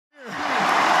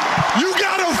You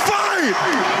gotta fight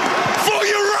for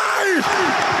your right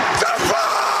to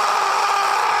party!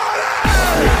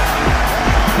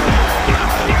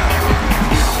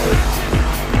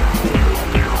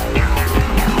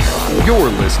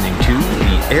 You're listening to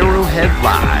the Arrowhead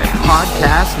Live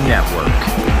Podcast Network.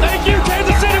 Thank you,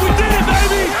 Kansas City. We did it,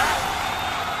 baby!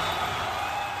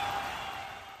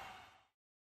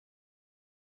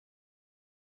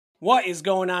 What is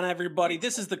going on, everybody?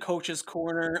 This is the Coach's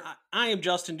Corner. I am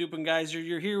Justin Dupengeiser.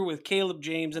 You're here with Caleb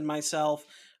James and myself.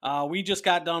 We just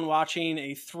got done watching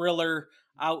a thriller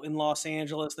out in Los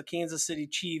Angeles. The Kansas City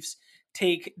Chiefs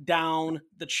take down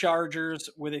the Chargers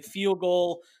with a field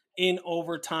goal in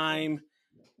overtime.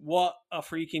 What a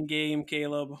freaking game,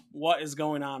 Caleb. What is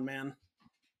going on, man?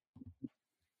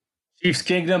 Chiefs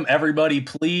Kingdom, everybody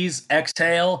please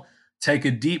exhale. Take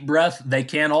a deep breath. They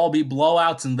can't all be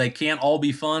blowouts and they can't all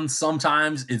be fun.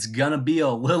 Sometimes it's going to be a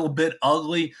little bit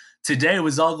ugly. Today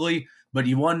was ugly, but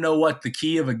you want to know what the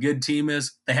key of a good team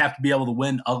is? They have to be able to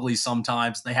win ugly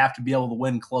sometimes. They have to be able to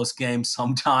win close games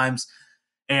sometimes.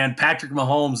 And Patrick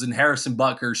Mahomes and Harrison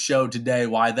Butker showed today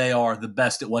why they are the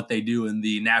best at what they do in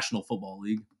the National Football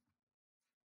League.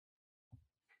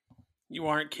 You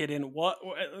aren't kidding.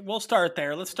 We'll start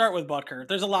there. Let's start with Butker.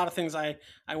 There's a lot of things I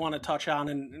want to touch on,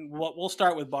 and we'll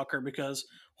start with Butker because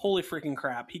holy freaking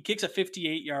crap. He kicks a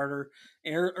 58-yarder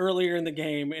earlier in the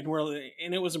game, and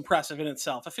it was impressive in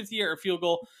itself. A 50-yard field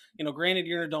goal, granted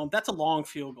you're in a dome, that's a long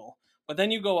field goal. But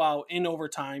then you go out in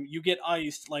overtime, you get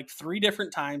iced like 3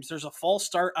 different times. There's a false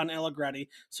start on Allegretti.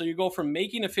 So you go from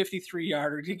making a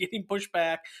 53-yarder to getting pushed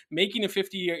back, making a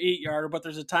 58-yarder, but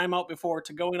there's a timeout before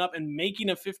to going up and making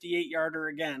a 58-yarder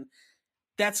again.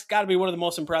 That's got to be one of the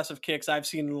most impressive kicks I've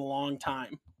seen in a long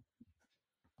time.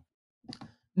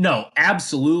 No,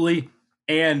 absolutely.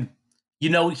 And,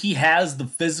 he has the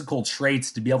physical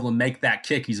traits to be able to make that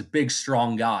kick. He's a big,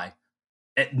 strong guy.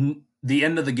 At the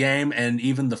end of the game and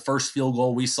even the first field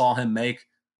goal we saw him make,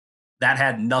 that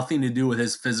had nothing to do with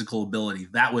his physical ability.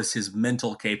 That was his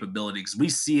mental capability, because we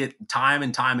see it time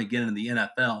and time again in the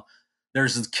NFL.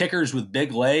 There's kickers with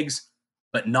big legs,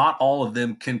 but not all of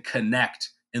them can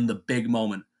connect in the big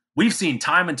moment. We've seen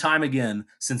time and time again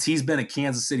since he's been a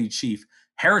Kansas City Chief,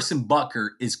 Harrison Butker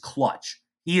is clutch.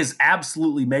 He is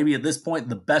absolutely, maybe at this point,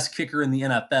 the best kicker in the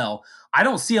NFL. I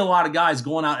don't see a lot of guys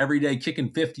going out every day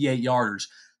kicking 58-yarders.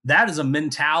 That is a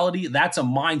mentality. That's a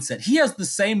mindset. He has the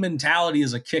same mentality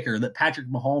as a kicker that Patrick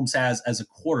Mahomes has as a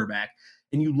quarterback,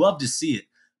 and you love to see it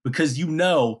because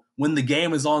when the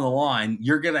game is on the line,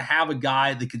 you're going to have a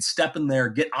guy that can step in there,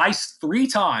 get iced 3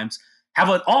 times, have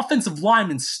an offensive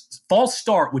lineman false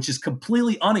start, which is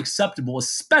completely unacceptable,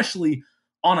 especially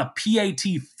on a PAT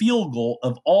field goal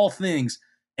of all things.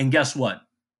 And guess what?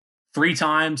 3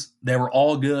 times, they were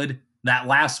all good. That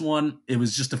last one, it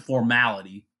was just a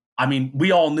formality. I mean,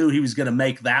 we all knew he was going to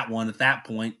make that one at that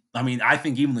point. I mean, I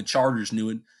think even the Chargers knew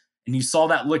it. And you saw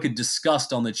that look of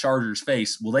disgust on the Chargers'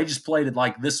 face. Well, they just played it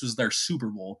like this was their Super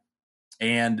Bowl.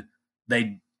 And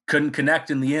they couldn't connect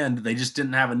in the end. They just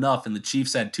didn't have enough, and the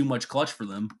Chiefs had too much clutch for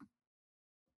them.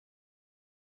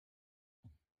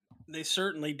 They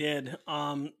certainly did.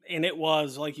 And it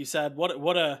was, like you said,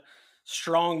 what a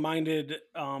strong-minded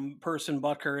person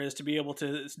Butker is to be able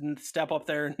to step up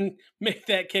there and make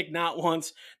that kick not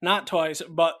once, not twice,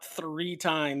 but 3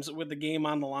 times with the game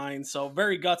on the line. So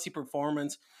very gutsy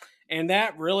performance. And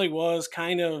that really was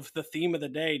kind of the theme of the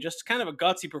day, just kind of a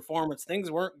gutsy performance.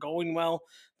 Things weren't going well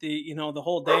the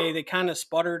whole day. They kind of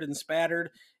sputtered and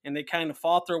spattered, and they kind of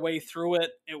fought their way through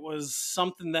it. It was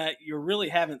something that you really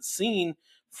haven't seen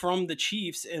from the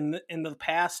Chiefs in the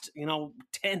past,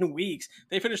 10 weeks.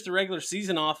 They finished the regular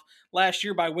season off last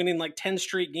year by winning like 10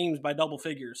 straight games by double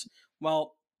figures.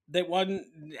 Well,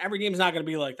 every game's not going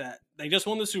to be like that. They just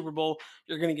won the Super Bowl.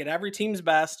 You're going to get every team's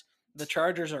best. The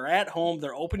Chargers are at home.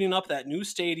 They're opening up that new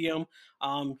stadium.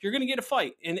 You're going to get a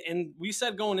fight. And we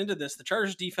said going into this, the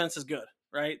Chargers defense is good,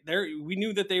 right? We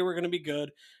knew that they were going to be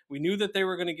good. We knew that they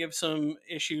were going to give some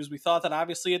issues. We thought that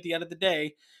obviously at the end of the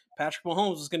day, Patrick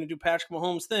Mahomes was going to do Patrick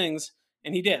Mahomes things,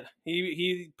 and he did.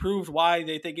 He proved why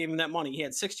they gave him that money. He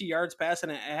had 60 yards passing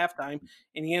at halftime,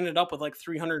 and he ended up with like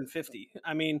 350.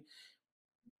 I mean,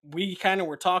 we kind of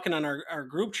were talking on our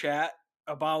group chat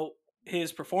about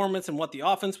his performance and what the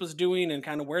offense was doing and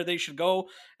kind of where they should go.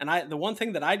 And the one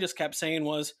thing that I just kept saying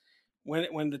was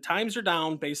when the times are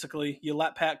down, basically you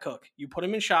let Pat cook. You put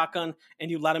him in shotgun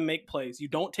and you let him make plays. You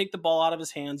don't take the ball out of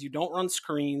his hands. You don't run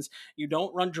screens. You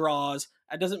don't run draws.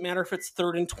 It doesn't matter if it's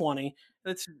 3rd and 20.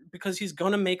 That's because he's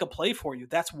going to make a play for you.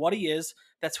 That's what he is.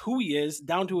 That's who he is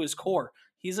down to his core.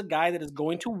 He's a guy that is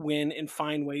going to win and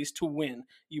find ways to win.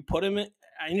 You put him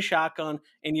in shotgun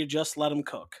and you just let him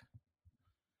cook.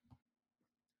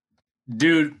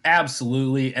 Dude,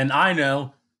 absolutely. And I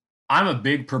know I'm a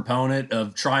big proponent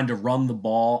of trying to run the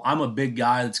ball. I'm a big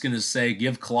guy that's going to say,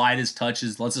 give Clyde his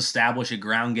touches. Let's establish a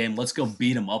ground game. Let's go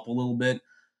beat him up a little bit.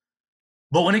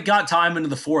 But when it got time into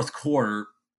the fourth quarter,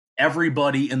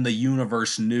 everybody in the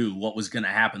universe knew what was going to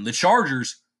happen. The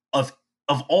Chargers, of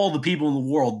all the people in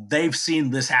the world, they've seen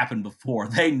this happen before.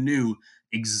 They knew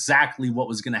exactly what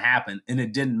was going to happen, and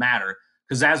it didn't matter.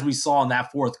 Because as we saw in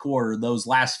that fourth quarter, those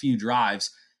last few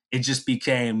drives, it just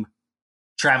became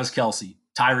Travis Kelce,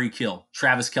 Tyreek Hill,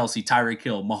 Travis Kelce, Tyreek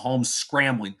Hill, Mahomes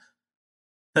scrambling.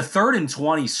 The 3rd and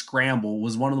 20 scramble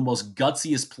was one of the most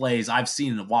gutsiest plays I've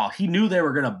seen in a while. He knew they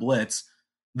were going to blitz.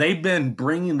 They've been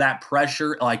bringing that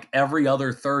pressure like every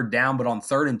other third down, but on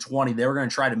 3rd and 20, they were going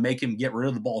to try to make him get rid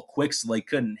of the ball quick so they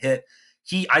couldn't hit.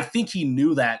 I think he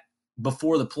knew that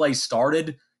before the play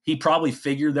started. He probably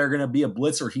figured they're going to be a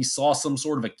blitz, or he saw some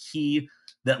sort of a key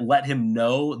that let him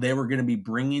know they were going to be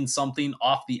bringing something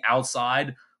off the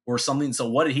outside or something. So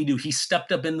what did he do? He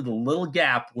stepped up into the little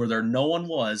gap where no one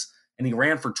was, and he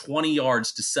ran for 20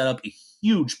 yards to set up a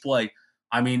huge play.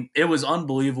 I mean, it was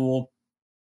unbelievable.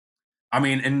 I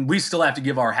mean, and we still have to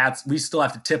give our hats, we still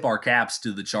have to tip our caps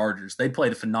to the Chargers. They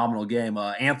played a phenomenal game.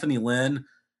 Anthony Lynn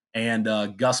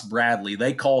and Gus Bradley,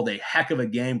 they called a heck of a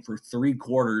game for 3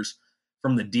 quarters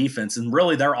from the defense. And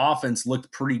really, their offense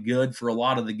looked pretty good for a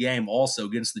lot of the game also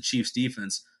against the Chiefs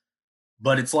defense.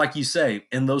 But it's like you say,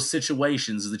 in those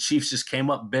situations, the Chiefs just came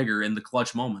up bigger in the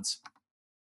clutch moments.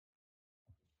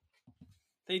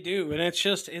 They do, and it's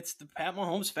the Pat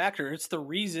Mahomes factor. It's the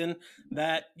reason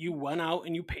that you went out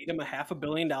and you paid him a $500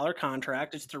 million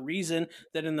contract. It's the reason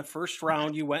that in the first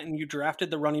round you went and you drafted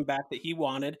the running back that he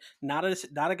wanted, not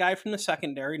a guy from the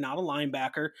secondary, not a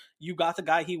linebacker. You got the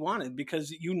guy he wanted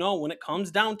because you know when it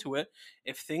comes down to it,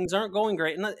 if things aren't going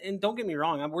great, and don't get me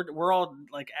wrong, we're all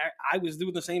like I was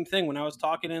doing the same thing when I was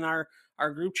talking in our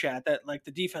group chat that like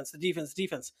the defense.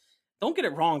 Don't get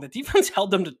it wrong. The defense held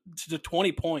them to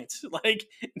 20 points. Like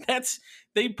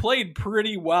they played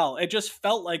pretty well. It just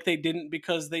felt like they didn't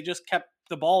because they just kept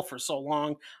the ball for so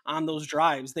long on those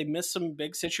drives. They missed some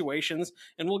big situations,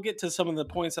 and we'll get to some of the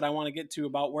points that I want to get to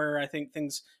about where I think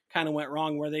things kind of went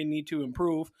wrong, where they need to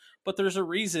improve. But there's a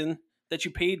reason that you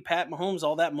paid Pat Mahomes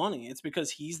all that money. It's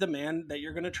because he's the man that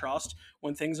you're going to trust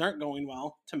when things aren't going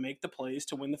well to make the plays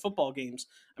to win the football games.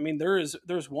 I mean, there's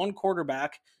one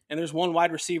quarterback and there's one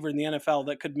wide receiver in the NFL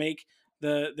that could make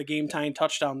the game-tying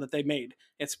touchdown that they made.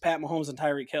 It's Pat Mahomes and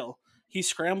Tyreek Hill. He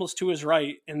scrambles to his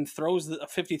right and throws a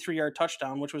 53-yard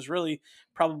touchdown, which was really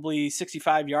probably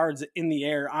 65 yards in the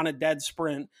air on a dead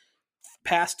sprint,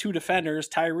 past 2 defenders.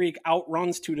 Tyreek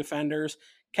outruns 2 defenders,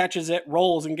 catches it,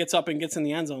 rolls, and gets up and gets in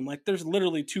the end zone. Like, there's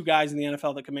literally 2 guys in the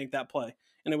NFL that can make that play,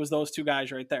 and it was those 2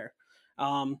 guys right there.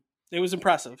 It was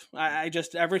impressive. I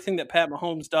just everything that Pat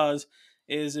Mahomes does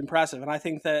is impressive, and I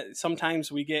think that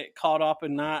sometimes we get caught up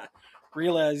in not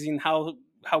realizing how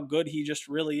good he just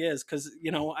really is. Because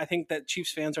I think that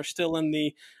Chiefs fans are still in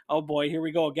the oh boy, here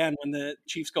we go again when the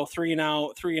Chiefs go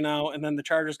 3-and-out, and then the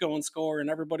Chargers go and score, and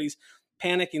everybody's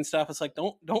panicking stuff. It's like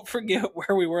don't forget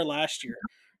where we were last year.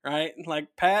 Right? Like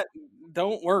Pat,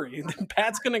 don't worry.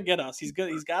 Pat's gonna get us. He's good.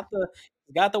 He's got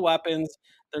the weapons.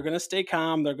 They're gonna stay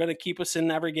calm. They're gonna keep us in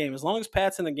every game. As long as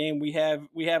Pat's in the game, we have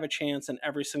a chance in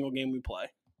every single game we play.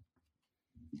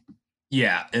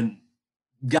 Yeah, and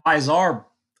guys, our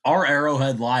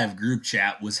Arrowhead Live group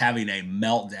chat was having a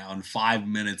meltdown 5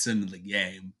 minutes into the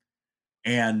game.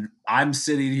 And I'm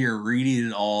sitting here reading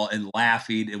it all and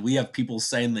laughing. And we have people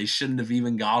saying they shouldn't have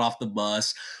even got off the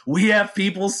bus. We have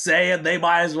people saying they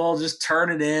might as well just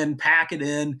turn it in, pack it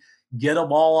in, get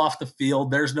them all off the field.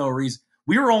 There's no reason.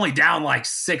 We were only down like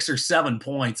 6 or 7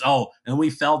 points. Oh, and we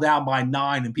fell down by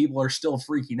 9 and people are still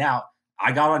freaking out.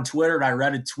 I got on Twitter and I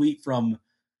read a tweet from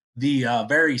the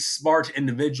very smart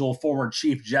individual, former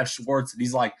Chief Jeff Schwartz. And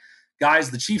he's like,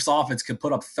 guys, the Chiefs offense can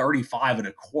put up 35 in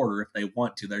a quarter if they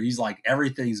want to. He's like,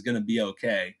 everything's going to be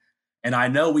okay. And I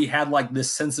know we had like this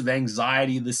sense of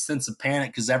anxiety, this sense of panic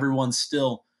because everyone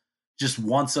still just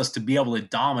wants us to be able to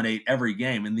dominate every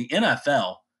game. In the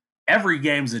NFL, every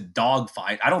game's a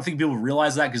dogfight. I don't think people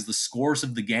realize that because the scores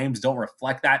of the games don't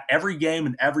reflect that. Every game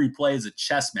and every play is a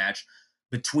chess match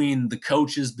between the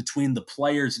coaches, between the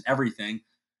players and everything.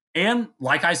 And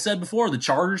like I said before, the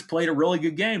Chargers played a really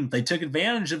good game. They took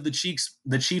advantage of the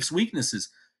Chiefs' weaknesses.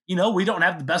 We don't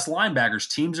have the best linebackers.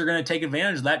 Teams are going to take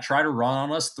advantage of that, try to run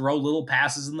on us, throw little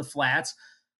passes in the flats.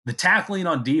 The tackling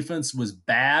on defense was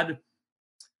bad.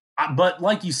 But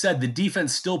like you said, the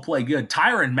defense still played good.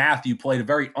 Tyrann Mathieu played a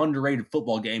very underrated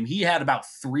football game. He had about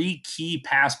 3 key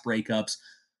pass breakups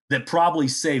that probably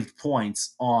saved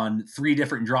points on 3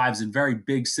 different drives in very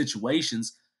big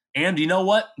situations. And you know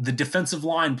what? The defensive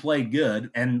line played good,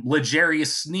 and L'Jarius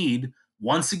Sneed,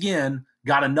 once again,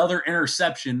 got another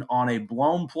interception on a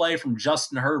blown play from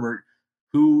Justin Herbert,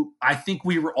 who I think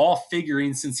we were all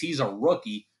figuring, since he's a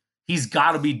rookie, he's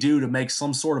got to be due to make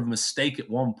some sort of mistake at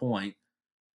one point.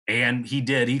 And he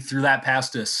did. He threw that pass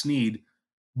to Sneed.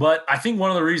 But I think one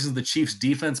of the reasons the Chiefs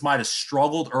defense might have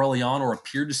struggled early on, or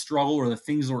appeared to struggle, or the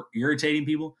things that were irritating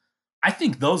people, I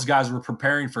think those guys were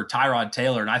preparing for Tyrod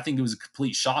Taylor. And I think it was a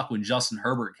complete shock when Justin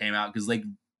Herbert came out, because they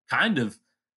kind of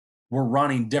were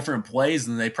running different plays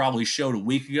than they probably showed a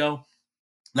week ago.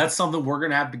 That's something we're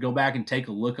going to have to go back and take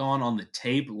a look on the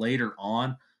tape later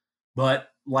on. But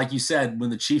like you said, when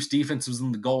the Chiefs defense was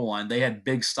in the goal line, they had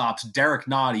big stops. Derek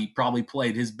Nottie probably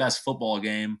played his best football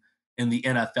game in the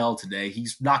NFL today.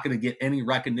 He's not going to get any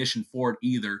recognition for it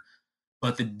either.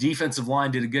 But the defensive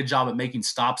line did a good job at making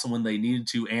stops when they needed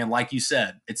to. And like you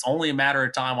said, it's only a matter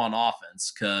of time on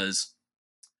offense, because,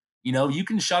 you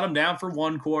can shut them down for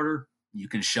one quarter. You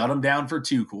can shut them down for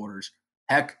 2 quarters.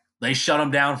 Heck, they shut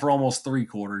them down for almost 3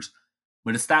 quarters.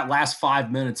 But it's that last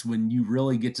 5 minutes when you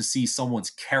really get to see someone's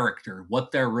character,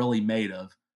 what they're really made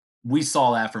of. We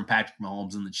saw that from Patrick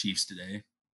Mahomes and the Chiefs today.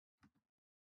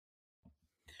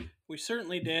 We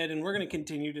certainly did, and we're going to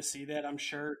continue to see that, I'm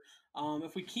sure.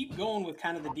 If we keep going with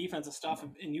kind of the defensive stuff,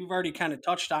 and you've already kind of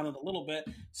touched on it a little bit,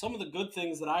 some of the good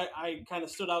things that I kind of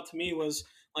stood out to me was,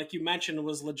 like you mentioned,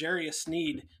 was L'Jarius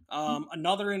Sneed.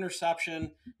 Another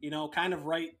interception, kind of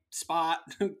right spot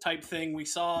type thing. We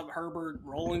saw Herbert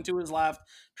rolling to his left,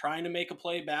 trying to make a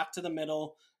play back to the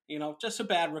middle. Just a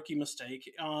bad rookie mistake.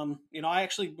 I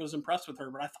actually was impressed with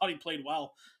Herbert. I thought he played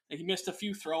well. He missed a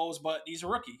few throws, but he's a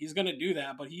rookie. He's going to do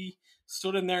that. But he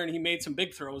stood in there and he made some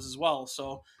big throws as well.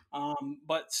 So,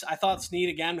 but I thought Sneed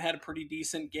again had a pretty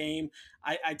decent game.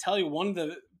 I tell you, one of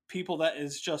the people that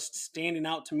is just standing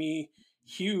out to me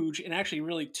huge, and actually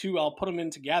really two, I'll put them in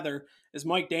together, is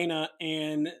Mike Dana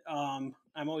and I'm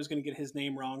always going to get his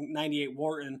name wrong, 98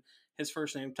 Wharton, his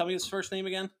first name. Tell me his first name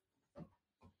again.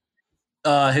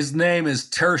 His name is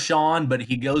Tershawn, but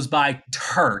he goes by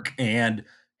Turk, and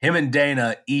him and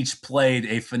Dana each played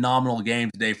a phenomenal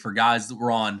game today for guys that were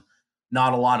on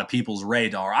not a lot of people's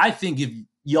radar. I think if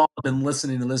y'all have been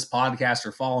listening to this podcast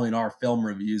or following our film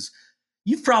reviews,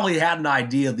 you've probably had an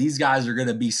idea these guys are going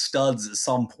to be studs at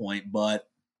some point, but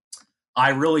I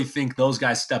really think those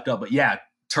guys stepped up. But yeah,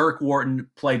 Turk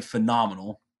Wharton played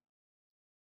phenomenal.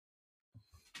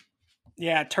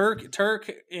 Yeah,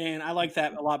 Turk, and I like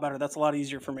that a lot better. That's a lot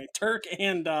easier for me. Turk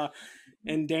and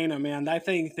Dana, man, I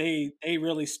think they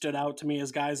really stood out to me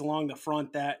as guys along the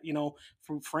front that,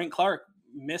 from Frank Clark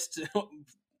missed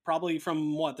probably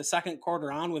from the second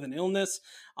quarter on with an illness.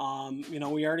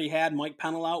 We already had Mike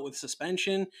Pennell out with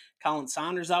suspension, Colin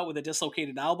Saunders out with a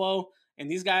dislocated elbow. And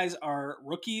these guys are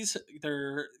rookies.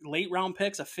 They're late round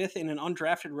picks, a 5th and an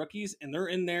undrafted rookies, and they're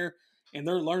in there and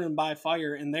they're learning by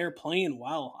fire and they're playing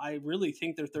well. I really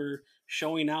think that they're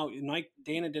showing out. Mike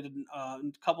Dana did a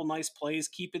couple nice plays,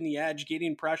 keeping the edge,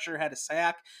 getting pressure, had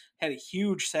a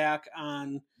huge sack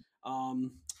on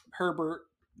Herbert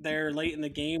there late in the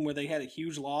game where they had a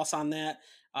huge loss on that.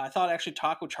 I thought actually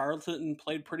Taco Charlton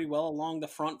played pretty well along the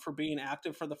front for being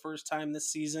active for the first time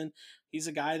this season. He's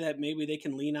a guy that maybe they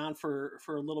can lean on for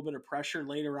a little bit of pressure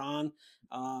later on.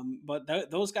 But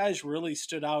those guys really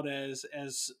stood out as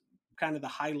kind of the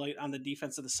highlight on the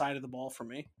defensive side of the ball for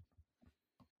me.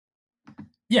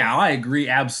 Yeah, I agree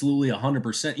absolutely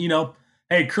 100%.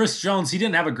 Hey, Chris Jones, he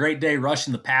didn't have a great day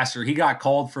rushing the passer. He got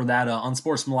called for that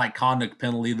unsportsmanlike conduct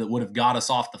penalty that would have got us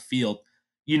off the field.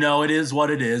 It is what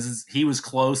it is. He was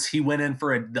close. He went in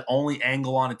for the only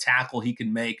angle on a tackle he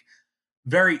can make.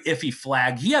 Very iffy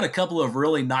flag. He had a couple of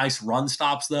really nice run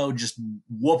stops, though, just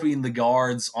whooping the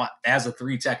guards as a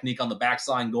 3 technique on the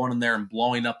backside and going in there and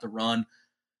blowing up the run,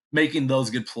 making those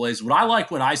good plays.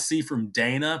 What I see from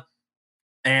Dana,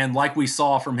 and like we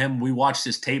saw from him, we watched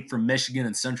his tape from Michigan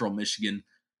and Central Michigan.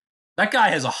 That guy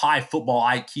has a high football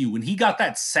IQ. When he got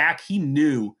that sack, he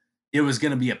knew it was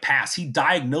going to be a pass. He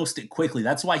diagnosed it quickly.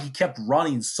 That's why he kept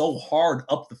running so hard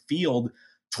up the field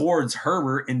towards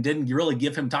Herbert and didn't really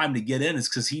give him time to get in, is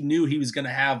because he knew he was going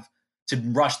to have to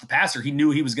rush the passer. He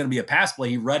knew he was going to be a pass play.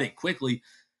 He read it quickly.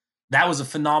 That was a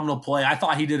phenomenal play. I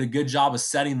thought he did a good job of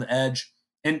setting the edge.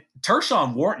 And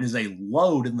Tershawn Wharton is a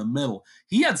load in the middle.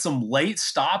 He had some late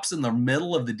stops in the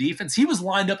middle of the defense. He was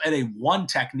lined up at a 1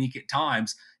 technique at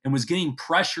times and was getting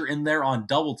pressure in there on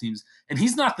double teams. And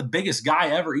he's not the biggest guy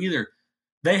ever either.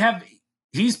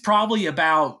 He's probably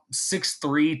about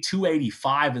 6'3",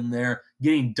 285 in there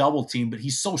getting double teamed, but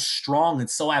he's so strong and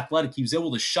so athletic. He was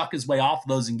able to shuck his way off of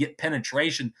those and get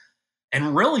penetration.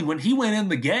 And really, when he went in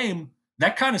the game,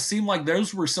 that kind of seemed like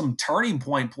those were some turning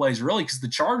point plays, really, because the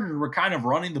Chargers were kind of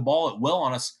running the ball at will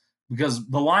on us because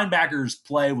the linebackers'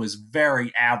 play was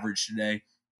very average today.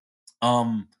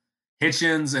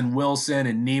 Hitchens and Wilson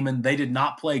and Neiman, they did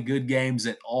not play good games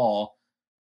at all.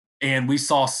 And we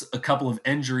saw a couple of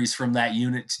injuries from that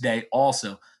unit today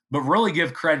also. But really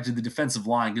give credit to the defensive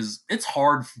line because it's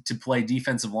hard to play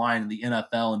defensive line in the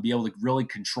NFL and be able to really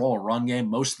control a run game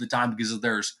most of the time because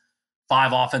there's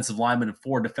 5 offensive linemen and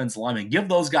 4 defensive linemen. Give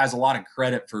those guys a lot of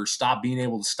credit for being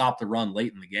able to stop the run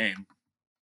late in the game.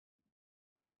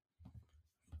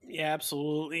 Yeah,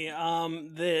 absolutely.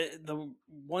 The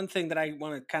one thing that I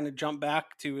want to kind of jump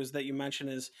back to is that you mentioned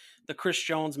is the Chris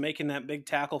Jones making that big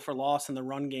tackle for loss in the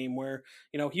run game where,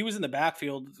 he was in the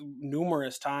backfield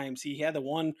numerous times. He had the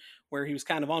one where he was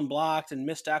kind of unblocked and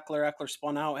missed Eckler. Eckler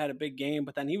spun out, had a big game,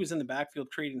 but then he was in the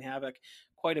backfield creating havoc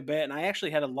quite a bit. And I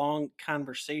actually had a long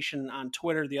conversation on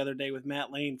Twitter the other day with Matt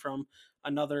Lane from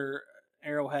another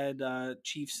Arrowhead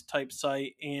Chiefs type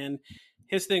site, and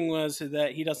his thing was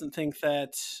that he doesn't think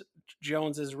that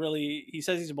Jones is really, he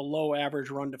says he's a below average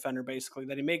run defender, basically,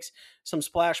 that he makes some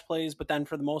splash plays, but then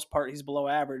for the most part, he's below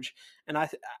average. And I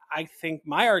think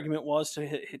my argument was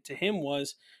to him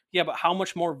was, yeah, but how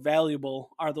much more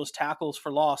valuable are those tackles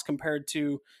for loss compared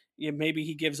to maybe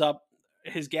he gives up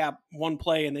his gap one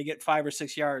play and they get 5 or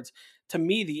 6 yards. To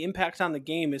me, the impact on the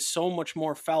game is so much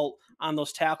more felt on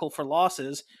those tackle for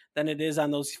losses than it is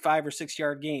on those 5 or 6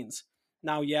 yard gains.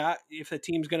 Now, yeah, if the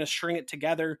team's going to string it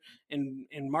together and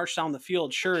march down the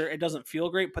field, sure, it doesn't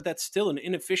feel great, but that's still an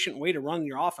inefficient way to run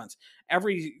your offense.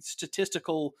 Every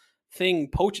statistical thing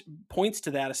points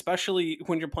to that, especially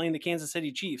when you're playing the Kansas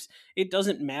City Chiefs. It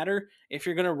doesn't matter if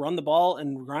you're going to run the ball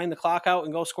and grind the clock out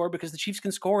and go score because the Chiefs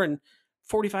can score in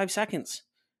 45 seconds.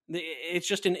 It's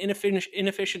just an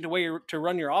inefficient way to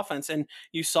run your offense, and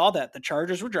you saw that. The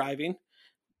Chargers were driving.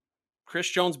 Chris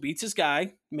Jones beats his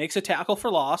guy, makes a tackle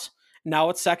for loss.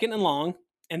 Now it's 2nd and long,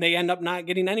 and they end up not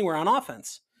getting anywhere on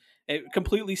offense. It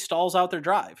completely stalls out their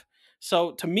drive.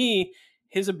 So to me,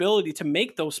 his ability to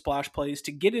make those splash plays,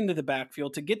 to get into the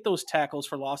backfield, to get those tackles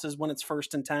for losses when it's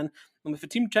 1st and 10. And if a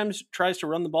team tries to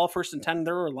run the ball 1st and 10,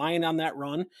 they're relying on that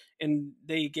run, and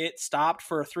they get stopped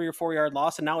for a 3 or 4 yard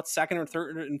loss, and now it's 2nd or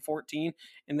 3rd and 14,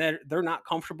 and they're not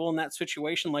comfortable in that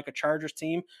situation like a Chargers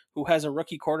team who has a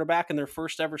rookie quarterback in their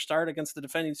first ever start against the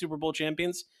defending Super Bowl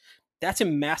champions. That's a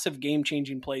massive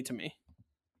game-changing play to me.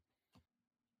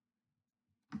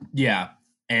 Yeah,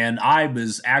 and I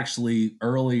was actually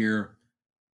earlier –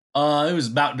 it was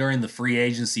about during the free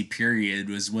agency period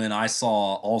was when I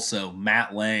saw also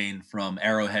Matt Lane from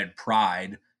Arrowhead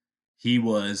Pride. He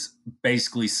was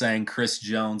basically saying Chris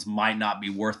Jones might not be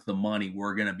worth the money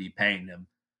we're going to be paying him.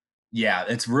 Yeah,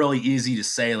 it's really easy to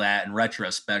say that in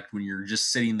retrospect when you're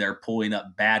just sitting there pulling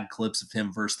up bad clips of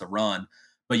him versus the run.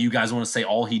 But you guys want to say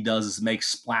all he does is make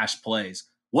splash plays.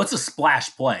 What's a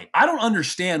splash play? I don't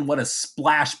understand what a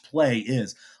splash play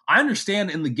is. I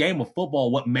understand in the game of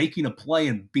football what making a play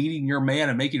and beating your man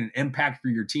and making an impact for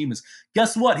your team is.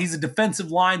 Guess what? He's a defensive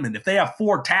lineman. If they have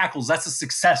 4 tackles, that's a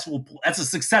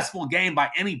successful game by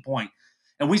any point.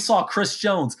 And we saw Chris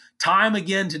Jones time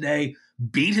again today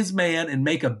beat his man and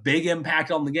make a big impact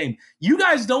on the game. You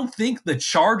guys don't think the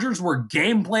Chargers were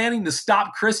game planning to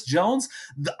stop Chris Jones?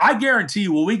 I guarantee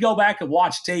you, when we go back and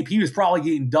watch tape, he was probably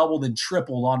getting doubled and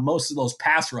tripled on most of those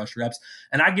pass rush reps.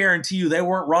 And I guarantee you they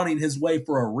weren't running his way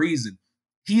for a reason.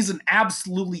 He's an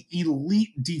absolutely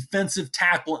elite defensive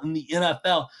tackle in the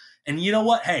NFL. And you know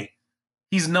what? Hey,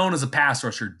 he's known as a pass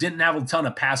rusher. Didn't have a ton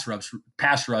of pass rush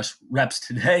reps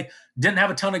today. Didn't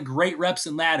have a ton of great reps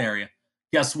in that area.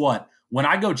 Guess what? When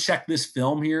I go check this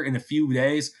film here in a few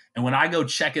days, and when I go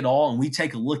check it all and we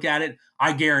take a look at it,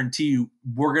 I guarantee you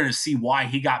we're going to see why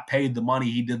he got paid the money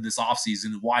he did this offseason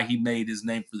and why he made his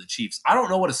name for the Chiefs. I don't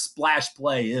know what a splash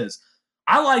play is.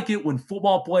 I like it when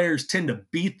football players tend to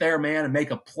beat their man and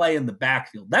make a play in the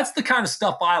backfield. That's the kind of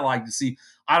stuff I like to see.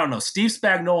 I don't know. Steve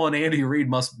Spagnuolo and Andy Reid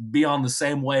must be on the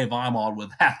same wave I'm on with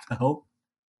that, though.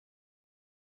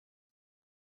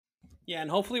 Yeah,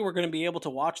 and hopefully we're going to be able to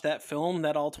watch that film,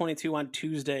 that All-22 on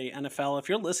Tuesday, NFL. If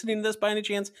you're listening to this by any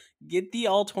chance, get the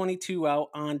All-22 out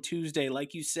on Tuesday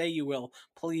like you say you will.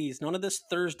 Please, none of this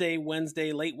Thursday,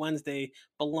 Wednesday, late Wednesday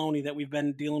baloney that we've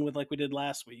been dealing with like we did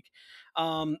last week.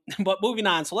 But moving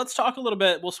on, so let's talk a little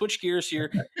bit. We'll switch gears here,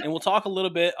 and we'll talk a little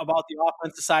bit about the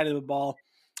offensive side of the ball.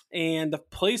 And the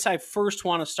place I first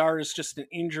want to start is just an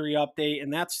injury update,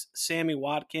 and that's Sammy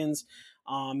Watkins.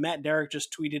 Matt Derrick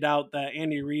just tweeted out that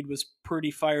Andy Reid was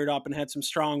pretty fired up and had some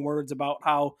strong words about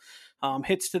how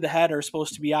hits to the head are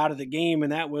supposed to be out of the game,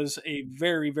 and that was a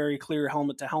very, very clear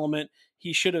helmet to helmet.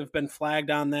 He should have been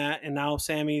flagged on that, and now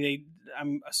Sammy,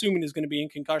 I'm assuming is going to be in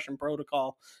concussion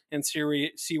protocol and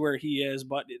see where he is.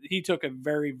 But he took a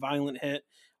very violent hit.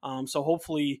 So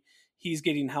hopefully he's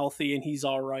getting healthy and he's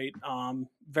all right.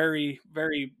 Very,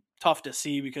 very tough to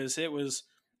see because it was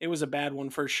a bad one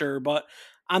for sure. But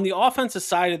on the offensive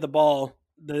side of the ball,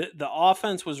 the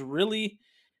offense was really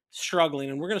struggling,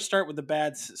 and we're going to start with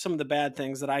some of the bad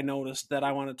things that I noticed that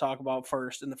I want to talk about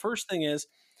first. And the first thing is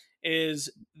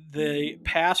the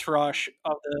pass rush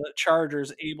of the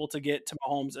Chargers able to get to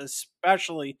Mahomes,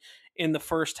 especially in the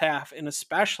first half, and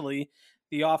especially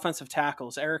the offensive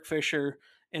tackles, Eric Fisher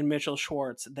and Mitchell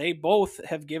Schwartz. They both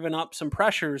have given up some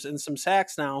pressures and some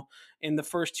sacks now in the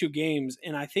first two games,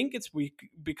 and I think it's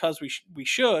because we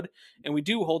should and we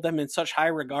do hold them in such high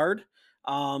regard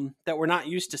that we're not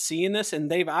used to seeing this,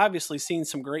 and they've obviously seen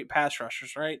some great pass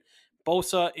rushers, right?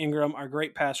 Bosa, Ingram are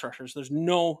great pass rushers. There's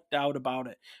no doubt about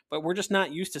it. But we're just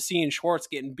not used to seeing Schwartz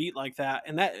getting beat like that.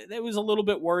 And that was a little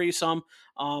bit worrisome.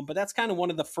 But that's kind of one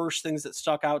of the first things that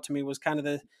stuck out to me was kind of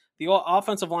the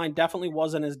offensive line definitely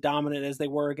wasn't as dominant as they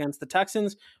were against the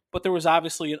Texans, but there was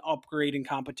obviously an upgrade in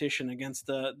competition against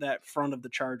that front of the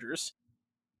Chargers.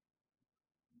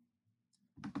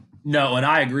 No, and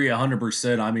I agree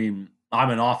 100%. I mean, I'm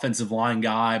an offensive line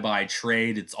guy by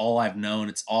trade. It's all I've known.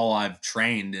 It's all I've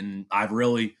trained. And I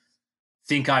really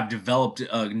think I've developed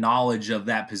a knowledge of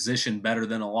that position better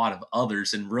than a lot of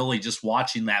others. And really just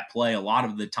watching that play a lot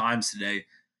of the times today,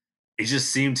 it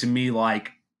just seemed to me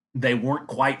like they weren't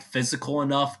quite physical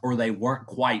enough or they weren't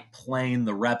quite playing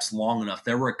the reps long enough.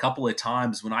 There were a couple of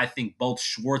times when I think both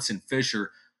Schwartz and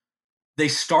Fisher, they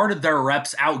started their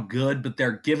reps out good, but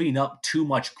they're giving up too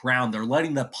much ground. They're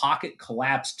letting the pocket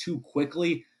collapse too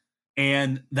quickly.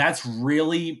 And that's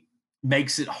really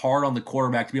makes it hard on the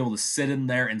quarterback to be able to sit in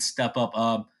there and step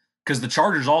up. Because the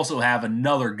Chargers also have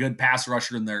another good pass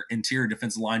rusher in their interior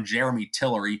defensive line, Jeremy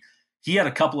Tillery. He had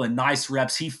a couple of nice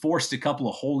reps. He forced a couple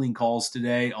of holding calls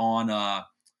today on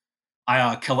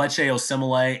Kelechi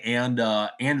Osemele and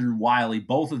Andrew Wiley.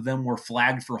 Both of them were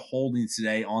flagged for holding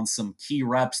today on some key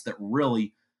reps that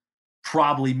really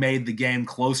probably made the game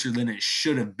closer than it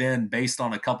should have been based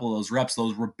on a couple of those reps.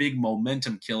 Those were big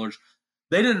momentum killers.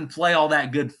 They didn't play all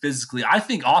that good physically. I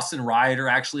think Austin Rioter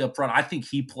actually up front, I think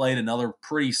he played another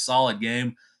pretty solid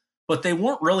game, but they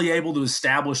weren't really able to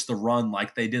establish the run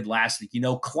like they did last week. You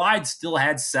know, Clyde still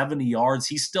had 70 yards.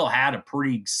 He still had a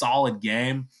pretty solid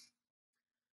game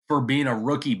for being a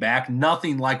rookie back.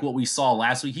 Nothing like what we saw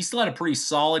last week. He still had a pretty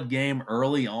solid game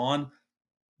early on,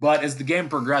 but as the game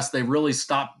progressed, they really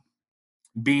stopped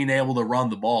being able to run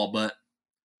the ball. But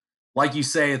like you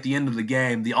say, at the end of the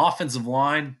game, the offensive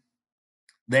line,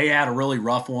 they had a really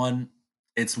rough one.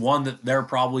 It's one that they're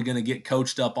probably going to get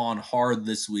coached up on hard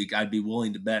this week, I'd be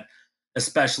willing to bet,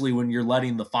 especially when you're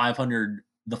letting the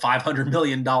 $500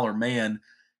 million man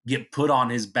get put on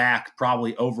his back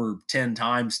probably over 10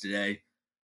 times today.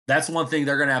 That's one thing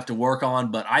they're going to have to work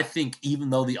on. But I think even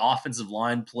though the offensive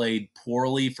line played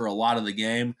poorly for a lot of the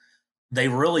game, they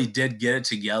really did get it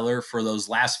together for those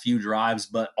last few drives.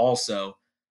 But also,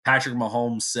 Patrick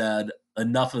Mahomes said,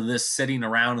 enough of this sitting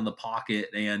around in the pocket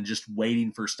and just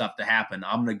waiting for stuff to happen.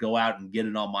 I'm going to go out and get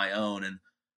it on my own. And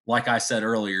like I said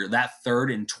earlier, that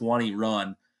 3rd and 20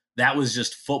 run, that was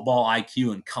just football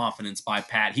IQ and confidence by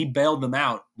Pat. He bailed them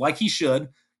out like he should.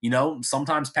 You know,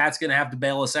 sometimes Pat's going to have to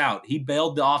bail us out. He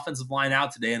bailed the offensive line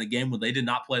out today in a game where they did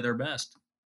not play their best.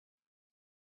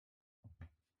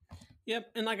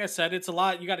 Yep, and like I said, it's a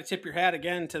lot. You got to tip your hat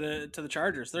again to the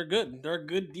Chargers. They're good. They're a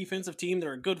good defensive team.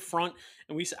 They're a good front.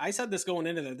 And I said this going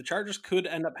into there. The Chargers could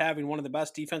end up having one of the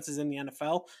best defenses in the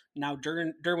NFL. Now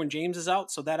Derwin James is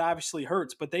out, so that obviously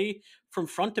hurts. But they, from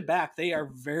front to back, they are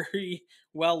very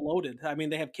well loaded. I mean,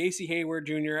 they have Casey Hayward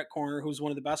Jr. at corner, who's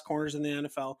one of the best corners in the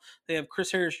NFL. They have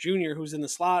Chris Harris Jr., who's in the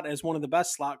slot as one of the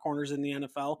best slot corners in the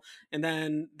NFL. And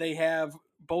then they have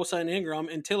Bosa and Ingram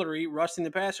and Tillery rushing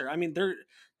the passer. I mean,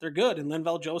 they're good. And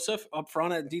Linval Joseph up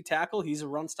front at D tackle, he's a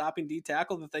run stopping D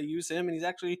tackle that they use him, and he's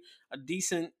actually a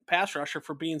decent pass rusher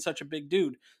for being such a big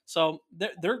dude. So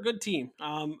they're a good team.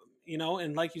 You know,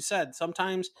 and like you said,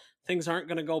 sometimes things aren't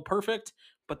going to go perfect,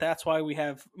 but that's why we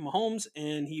have Mahomes,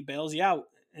 and he bails you out.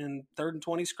 And 3rd and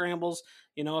 20 scrambles.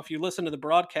 You know, if you listen to the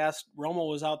broadcast, Romo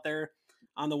was out there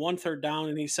on the 1 3rd down,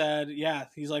 and he said, yeah,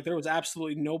 he's like, there was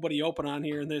absolutely nobody open on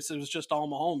here, and it was just all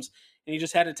Mahomes. And you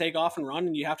just had to take off and run,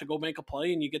 and you have to go make a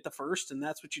play, and you get the first, and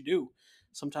that's what you do.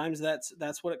 Sometimes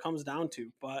that's what it comes down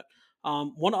to. But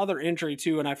one other injury,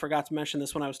 too, and I forgot to mention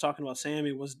this when I was talking about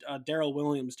Sammy, was Darrell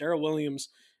Williams. Darrell Williams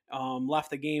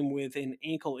left the game with an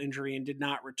ankle injury and did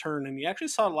not return. And you actually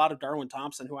saw a lot of Darwin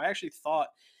Thompson, who I actually thought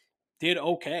did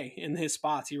okay in his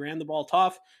spots. He ran the ball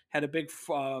tough, had a big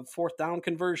fourth down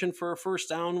conversion for a first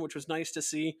down, which was nice to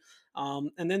see.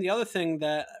 And then the other thing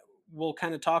that we'll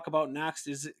kind of talk about next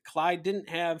is Clyde didn't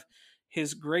have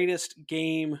his greatest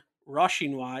game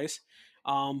rushing wise,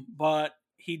 but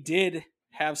he did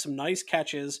have some nice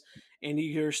catches, and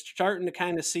you're starting to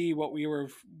kind of see what we were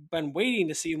been waiting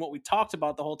to see and what we talked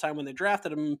about the whole time when they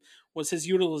drafted him was his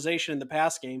utilization in the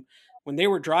pass game. When they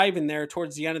were driving there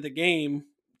towards the end of the game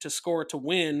to score to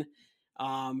win,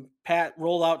 Pat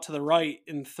rolled out to the right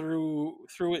and threw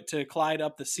it to Clyde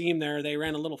up the seam there. They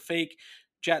ran a little fake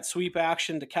jet sweep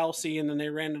action to Kelsey, and then they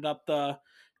ran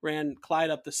Clyde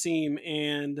up the seam,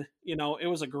 and it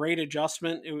was a great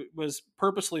adjustment. It was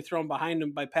purposely thrown behind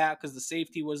him by Pat because the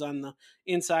safety was on the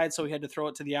inside, so he had to throw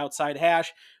it to the outside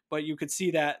hash. But you could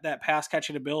see that pass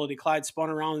catching ability. Clyde spun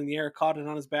around in the air, caught it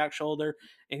on his back shoulder,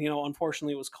 and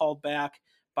unfortunately it was called back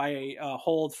by a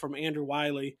hold from Andrew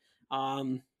Wiley.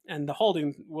 And the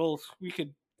holding,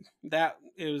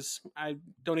 I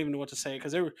don't even know what to say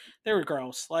because they were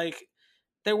gross. Like,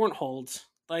 they weren't holds.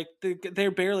 Like, they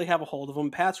barely have a hold of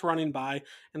him. Pat's running by,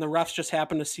 and the refs just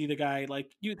happen to see the guy.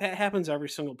 Like, that happens every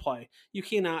single play. You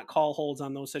cannot call holds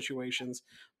on those situations.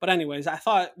 But anyways, I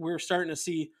thought we were starting to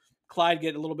see Clyde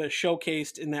get a little bit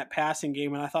showcased in that passing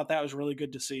game, and I thought that was really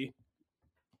good to see.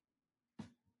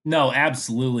 No,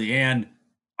 absolutely. And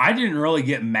I didn't really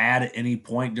get mad at any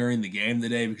point during the game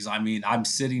today because, I'm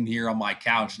sitting here on my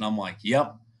couch and I'm like,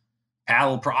 yep, Pat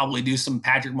will probably do some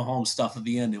Patrick Mahomes stuff at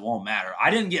the end. It won't matter. I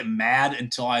didn't get mad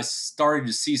until I started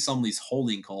to see some of these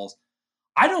holding calls.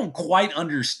 I don't quite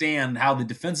understand how the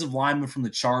defensive lineman from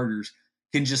the Chargers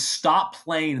can just stop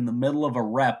playing in the middle of a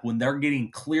rep when they're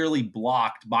getting clearly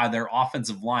blocked by their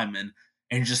offensive lineman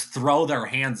and just throw their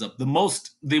hands up.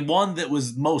 The one that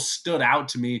was most stood out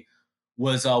to me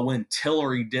was when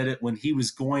Tillery did it when he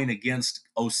was going against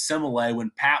Osemele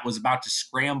when Pat was about to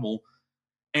scramble,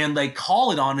 and they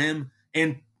call it on him,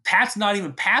 and Pat's not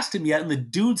even past him yet, and the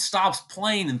dude stops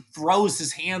playing and throws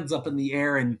his hands up in the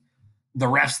air, and the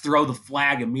refs throw the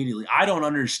flag immediately. I don't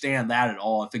understand that at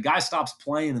all. If a guy stops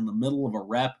playing in the middle of a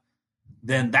rep,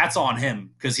 then that's on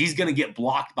him because he's going to get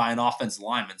blocked by an offensive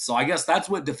lineman. So I guess that's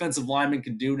what defensive linemen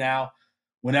can do now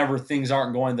whenever things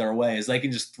aren't going their way, is they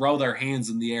can just throw their hands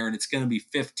in the air and it's going to be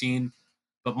 15.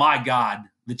 But my God,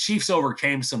 the Chiefs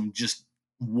overcame some just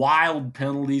wild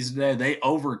penalties today. They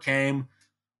overcame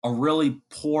a really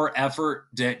poor effort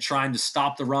at trying to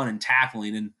stop the run and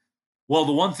tackling. And, well,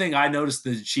 the one thing I noticed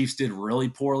the Chiefs did really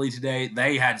poorly today,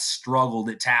 they had struggled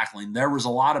at tackling. There was a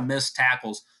lot of missed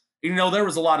tackles. There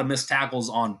was a lot of missed tackles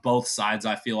on both sides.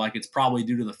 I feel like it's probably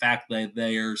due to the fact that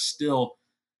they are still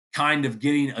kind of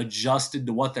getting adjusted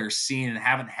to what they're seeing and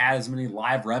haven't had as many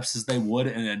live reps as they would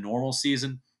in a normal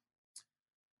season.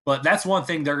 But that's one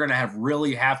thing they're going to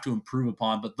really have to improve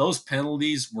upon. But those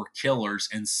penalties were killers,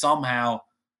 and somehow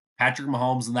Patrick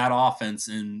Mahomes and that offense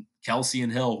and Kelsey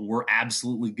and Hill were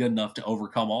absolutely good enough to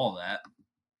overcome all of that.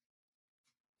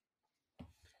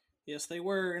 Yes, they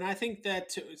were. And I think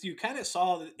that you kind of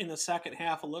saw in the second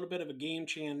half a little bit of a game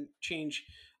change,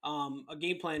 a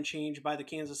game plan change by the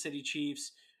Kansas City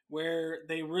Chiefs, where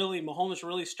Mahomes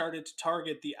really started to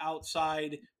target the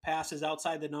outside passes,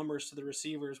 outside the numbers to the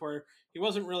receivers, where he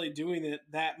wasn't really doing it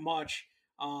that much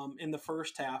in the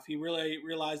first half. He really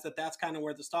realized that that's kind of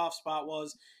where the soft spot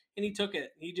was, and he took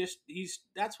it.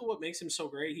 That's what makes him so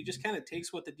great. He just kind of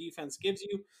takes what the defense gives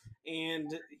you, and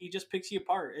he just picks you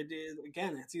apart.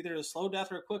 Again, it's either a slow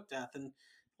death or a quick death. And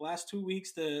the last 2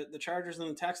 weeks, the Chargers and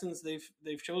the Texans,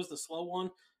 they've chose the slow one,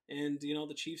 and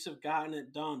the Chiefs have gotten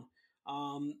it done.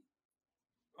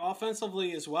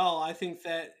 Offensively as well, I think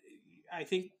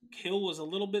Hill was a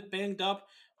little bit banged up,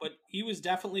 but he was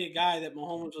definitely a guy that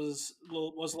Mahomes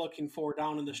was looking for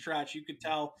down in the stretch. You could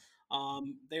tell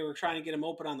they were trying to get him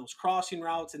open on those crossing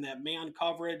routes and that man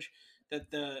coverage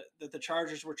that the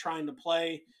Chargers were trying to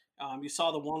play. You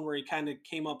saw the one where he kind of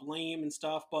came up lame and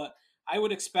stuff, but I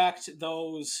would expect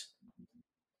those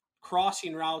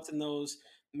crossing routes and those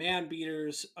man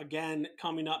beaters again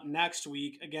coming up next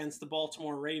week against the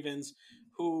Baltimore Ravens,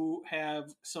 who have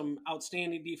some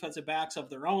outstanding defensive backs of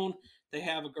their own. They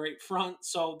have a great front.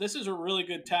 So this is a really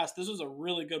good test. This was a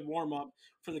really good warm-up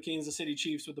for the Kansas City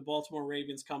Chiefs with the Baltimore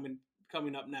Ravens coming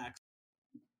up next.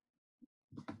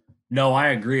 No, I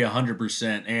agree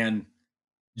 100%. And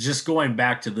just going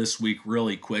back to this week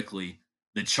really quickly,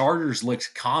 the Chargers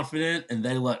looked confident and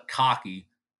they looked cocky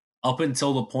up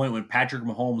until the point when Patrick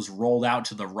Mahomes rolled out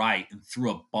to the right and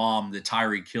threw a bomb to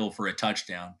Tyreek Hill for a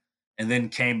touchdown, and then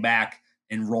came back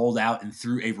and rolled out and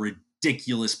threw a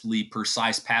ridiculously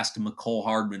precise pass to Mecole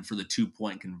Hardman for the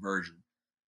 2-point conversion.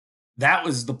 that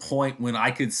was the point when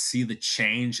I could see the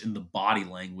change in the body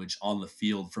language on the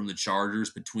field from the Chargers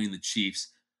between the Chiefs,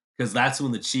 because that's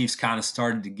when the Chiefs kind of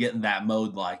started to get in that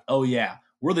mode like, oh, yeah,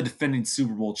 we're the defending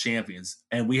Super Bowl champions,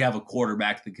 and we have a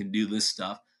quarterback that can do this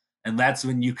stuff. And that's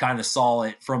when you kind of saw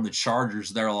it from the Chargers.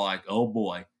 They're like, oh,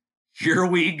 boy, here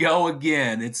we go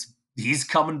again. He's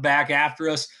coming back after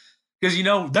us.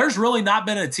 Because, there's really not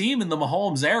been a team in the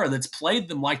Mahomes era that's played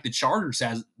them like the Chargers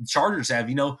have.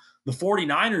 The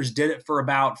 49ers did it for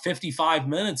about 55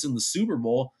 minutes in the Super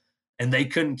Bowl, and they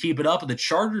couldn't keep it up. And the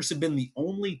Chargers have been the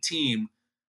only team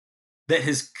that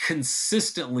has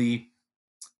consistently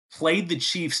played the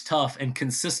Chiefs tough and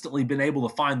consistently been able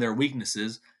to find their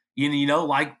weaknesses.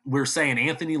 Like we're saying,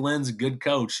 Anthony Lynn's a good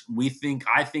coach.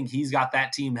 I think he's got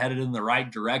that team headed in the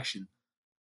right direction.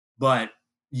 But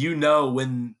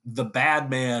when the bad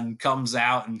man comes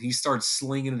out and he starts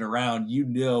slinging it around,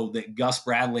 that Gus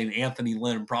Bradley and Anthony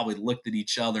Lynn probably looked at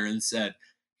each other and said,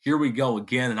 here we go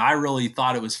again. And I really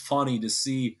thought it was funny to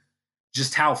see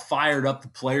just how fired up the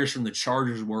players from the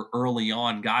Chargers were early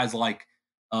on. Guys like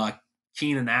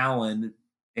Keenan Allen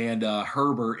and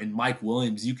Herbert and Mike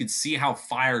Williams, you could see how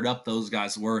fired up those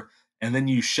guys were. And then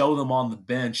you show them on the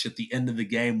bench at the end of the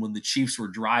game when the Chiefs were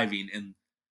driving, and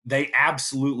they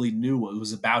absolutely knew what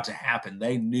was about to happen.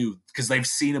 They knew, because they've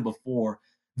seen it before.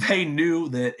 They knew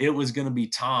that it was going to be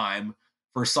time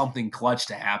for something clutch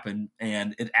to happen,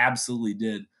 and it absolutely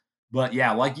did. But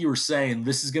yeah, like you were saying,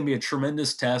 this is going to be a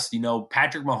tremendous test.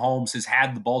 Patrick Mahomes has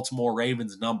had the Baltimore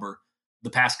Ravens number the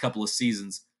past couple of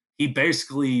seasons. He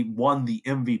basically won the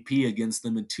MVP against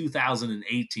them in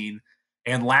 2018.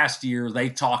 And last year, they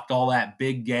talked all that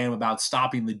big game about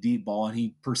stopping the deep ball, and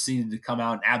he proceeded to come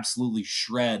out and absolutely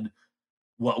shred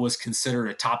what was considered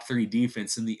a top 3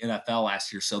 defense in the NFL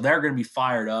last year. So they're going to be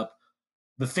fired up.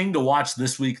 The thing to watch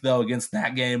this week, though, against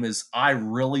that game is I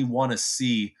really want to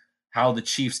see how the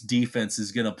Chiefs' defense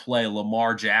is going to play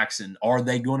Lamar Jackson. Are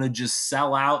they going to just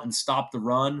sell out and stop the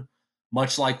run,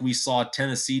 much like we saw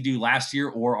Tennessee do last year,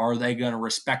 or are they going to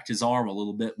respect his arm a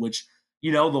little bit, which –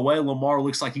 the way Lamar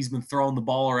looks like he's been throwing the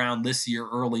ball around this year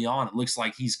early on, it looks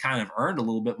like he's kind of earned a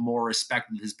little bit more respect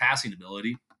with his passing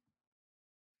ability.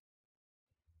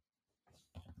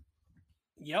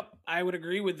 Yep, I would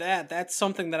agree with that. That's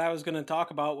something that I was going to talk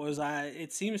about.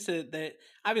 It seems that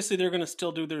obviously they're going to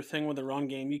still do their thing with the run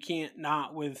game. You can't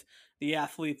not with the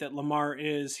athlete that Lamar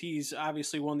is. He's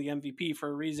obviously won the MVP for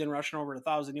a reason, rushing over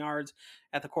 1,000 yards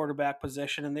at the quarterback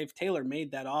position, and they've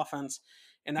tailor-made that offense.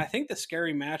 And I think the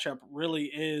scary matchup really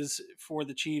is for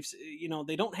the Chiefs.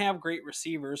 They don't have great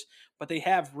receivers, but they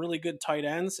have really good tight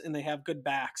ends and they have good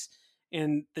backs.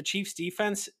 And the Chiefs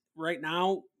defense right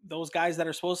now, those guys that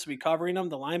are supposed to be covering them,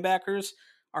 the linebackers,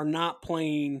 are not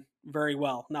playing very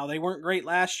well. Now, they weren't great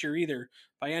last year either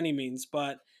by any means,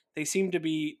 but they seem to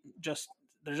be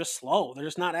they're just slow. They're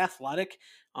just not athletic.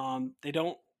 They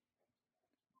don't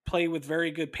play with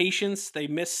very good patience. They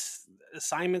miss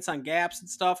assignments on gaps and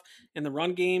stuff in the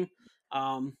run game.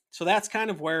 So that's kind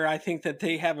of where I think that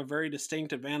they have a very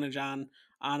distinct advantage on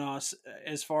us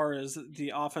as far as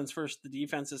the offense versus the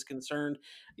defense is concerned.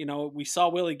 We saw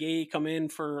Willie Gay come in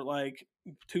for like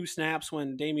 2 snaps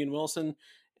when Damian Wilson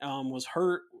was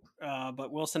hurt,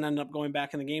 but Wilson ended up going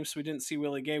back in the game, so we didn't see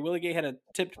Willie Gay. Willie Gay had a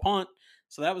tipped punt,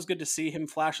 so that was good to see him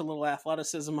flash a little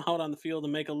athleticism out on the field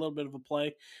and make a little bit of a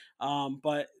play.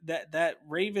 But that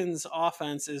Ravens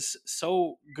offense is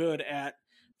so good at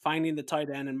finding the tight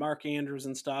end and Mark Andrews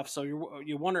and stuff. So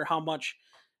you wonder how much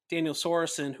Daniel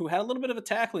Sorensen, who had a little bit of a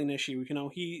tackling issue,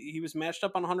 he was matched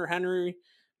up on Hunter Henry,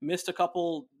 missed a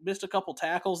couple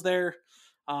tackles there.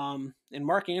 And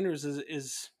Mark Andrews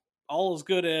is all as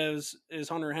good as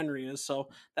Hunter Henry is. So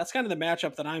that's kind of the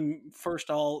matchup that I'm first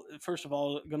of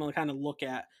all going to kind of look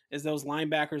at, is those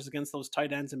linebackers against those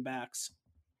tight ends and backs.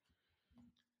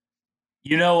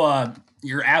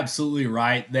 You're absolutely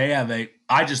right.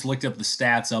 I just looked up the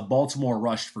stats. Baltimore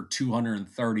rushed for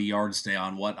 230 yards today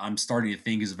on what I'm starting to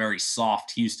think is a very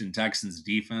soft Houston Texans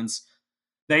defense.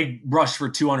 They rushed for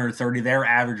 230. They're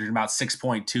averaging about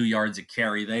 6.2 yards a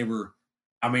carry.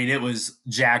 It was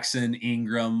Jackson,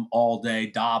 Ingram all day,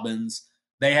 Dobbins.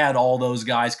 They had all those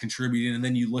guys contributing. And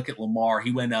then you look at Lamar.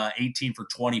 He went 18 for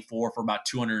 24 for about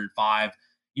 205.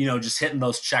 Just hitting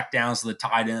those checkdowns to the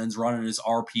tight ends, running his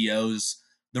RPOs.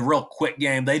 The real quick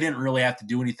game. They didn't really have to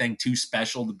do anything too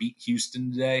special to beat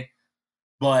Houston today.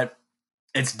 But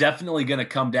it's definitely going to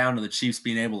come down to the Chiefs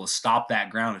being able to stop that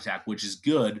ground attack, which is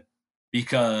good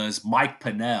because Mike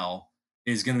Pennell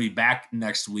is going to be back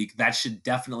next week. That should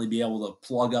definitely be able to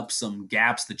plug up some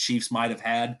gaps the Chiefs might have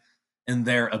had in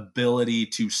their ability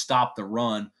to stop the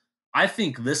run. I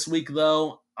think this week,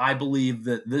 though, I believe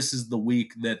that this is the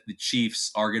week that the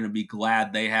Chiefs are going to be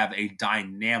glad they have a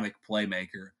dynamic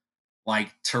playmaker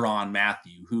like Tyrann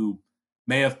Mathieu, who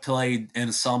may have played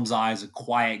in some's eyes a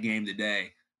quiet game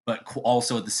today, but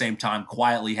also at the same time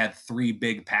quietly had 3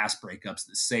 big pass breakups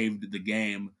that saved the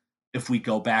game. If we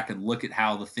go back and look at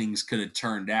how the things could have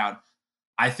turned out,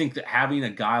 I think that having a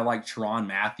guy like Tyrann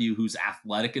Mathieu, who's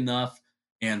athletic enough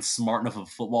and smart enough of a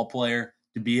football player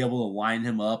to be able to line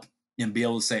him up and be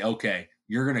able to say, okay,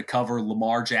 you're going to cover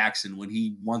Lamar Jackson when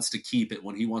he wants to keep it,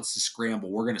 when he wants to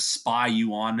scramble. We're going to spy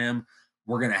you on him.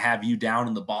 We're going to have you down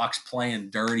in the box playing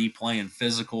dirty, playing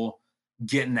physical,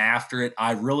 getting after it.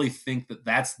 I really think that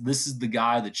this is the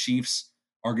guy the Chiefs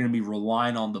are going to be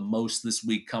relying on the most this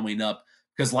week coming up.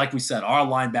 Because like we said, our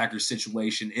linebacker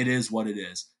situation, it is what it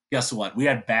is. Guess what? We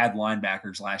had bad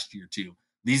linebackers last year too.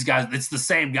 These guys, it's the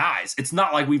same guys. It's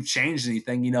not like we've changed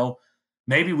anything.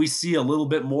 Maybe we see a little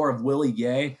bit more of Willie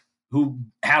Gay, who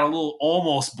had a little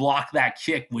almost blocked that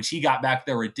kick, which he got back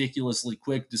there ridiculously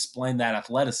quick, displaying that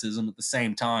athleticism at the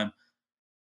same time.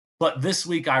 But this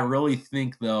week, I really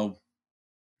think, though,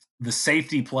 the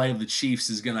safety play of the Chiefs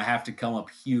is going to have to come up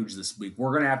huge this week.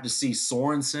 We're going to have to see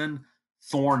Sorensen,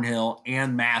 Thornhill,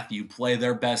 and Mathieu play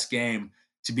their best game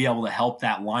to be able to help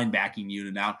that linebacking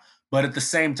unit out. But at the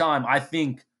same time, I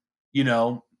think,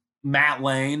 Matt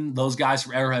Lane, those guys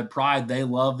from Arrowhead Pride, they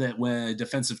love it when a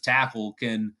defensive tackle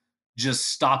can just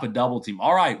stop a double team.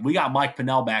 All right, we got Mike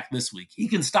Pennell back this week. He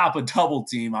can stop a double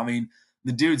team. I mean,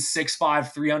 the dude's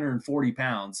 6'5", 340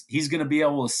 pounds. He's going to be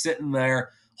able to sit in there,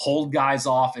 hold guys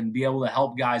off, and be able to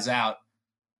help guys out.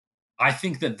 I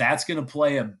think that that's going to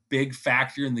play a big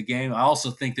factor in the game. I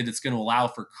also think that it's going to allow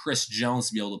for Chris Jones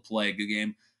to be able to play a good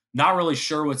game. Not really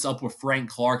sure what's up with Frank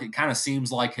Clark. It kind of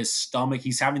seems like his stomach,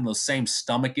 he's having those same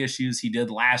stomach issues he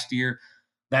did last year.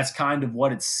 That's kind of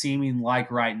what it's seeming like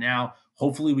right now.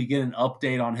 Hopefully we get an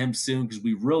update on him soon because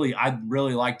I'd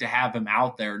really like to have him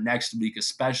out there next week,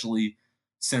 especially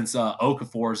since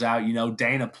Okafor is out.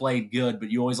 Dana played good, but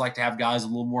you always like to have guys a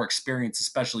little more experience,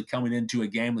 especially coming into a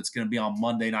game that's going to be on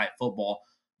Monday Night Football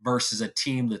versus a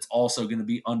team that's also going to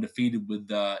be undefeated with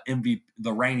the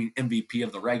reigning MVP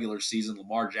of the regular season,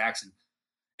 Lamar Jackson.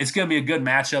 It's going to be a good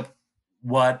matchup.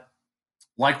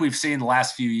 Like we've seen the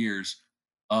last few years,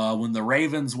 when the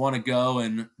Ravens want to go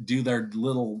and do their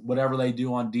little whatever they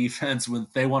do on defense, when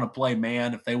they want to play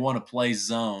man, if they want to play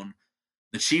zone,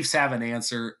 the Chiefs have an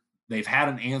answer. They've had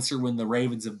an answer when the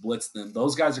Ravens have blitzed them.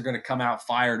 Those guys are going to come out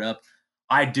fired up.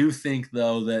 I do think,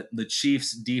 though, that the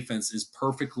Chiefs' defense is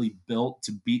perfectly built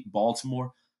to beat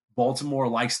Baltimore. Baltimore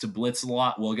likes to blitz a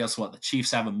lot. Well, guess what? The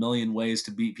Chiefs have a million ways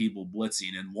to beat people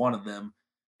blitzing, and one of them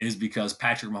is because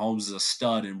Patrick Mahomes is a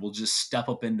stud and will just step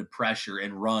up into pressure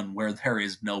and run where there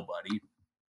is nobody.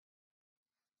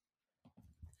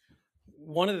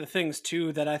 One of the things,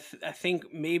 too, that I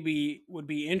think maybe would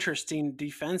be interesting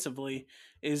defensively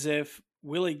is if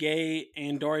Willie Gay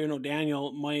and Dorian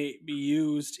O'Daniel might be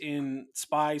used in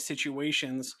spy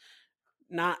situations.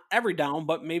 Not every down,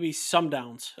 but maybe some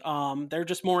downs. They're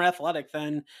just more athletic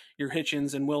than your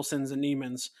Hitchens and Wilsons and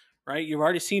Neiman's, right? You've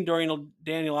already seen Dorian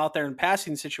O'Daniel out there in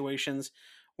passing situations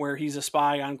where he's a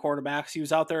spy on quarterbacks. He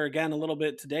was out there again a little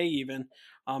bit today even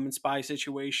in spy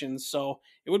situations. So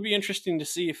it would be interesting to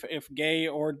see if Gay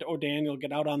or O'Daniel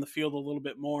get out on the field a little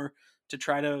bit more to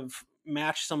try to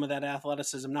match some of that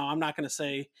athleticism. Now, I'm not going to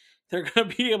say they're going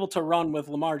to be able to run with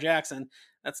Lamar Jackson.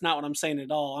 That's not what I'm saying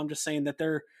at all. I'm just saying that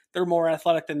they're more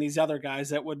athletic than these other guys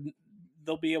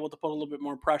they'll be able to put a little bit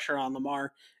more pressure on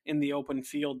Lamar in the open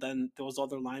field than those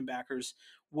other linebackers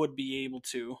would be able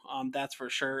to. That's for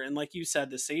sure. And like you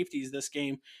said, the safeties this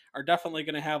game are definitely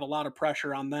going to have a lot of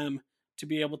pressure on them to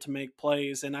be able to make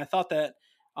plays. And I thought that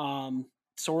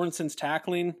Sorensen's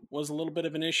tackling was a little bit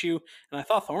of an issue, and I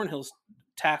thought Thornhill's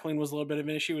tackling was a little bit of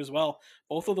an issue as well.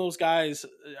 Both of those guys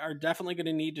are definitely going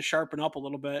to need to sharpen up a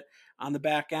little bit on the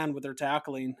back end with their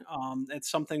tackling.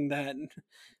 It's something that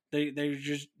they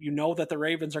just, that the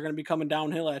Ravens are going to be coming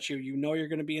downhill at you. You're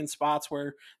going to be in spots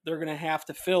where they're going to have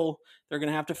to fill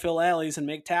alleys and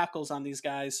make tackles on these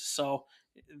guys. So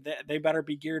they better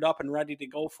be geared up and ready to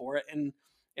go for it. And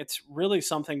it's really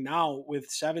something now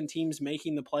with 7 teams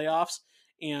making the playoffs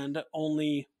and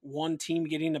only one team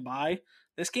getting a bye.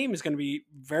 This game is going to be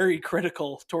very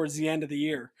critical towards the end of the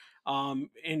year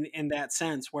in that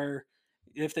sense, where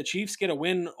if the Chiefs get a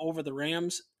win over the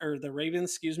Ravens,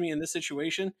 in this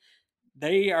situation,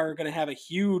 they are going to have a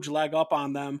huge leg up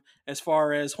on them as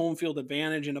far as home field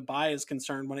advantage and a bye is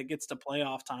concerned when it gets to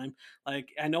playoff time. Like,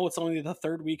 I know it's only the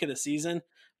 3rd week of the season,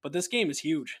 but this game is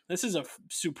huge. This is a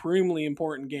supremely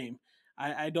important game.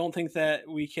 I don't think that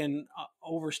we can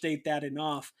overstate that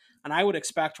enough. And I would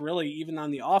expect, really, even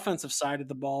on the offensive side of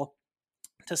the ball,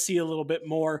 to see a little bit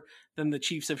more than the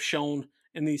Chiefs have shown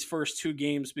in these first two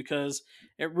games, because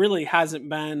it really hasn't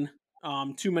been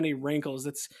too many wrinkles.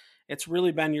 It's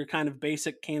really been your kind of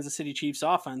basic Kansas City Chiefs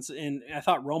offense. And I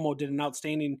thought Romo did an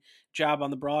outstanding job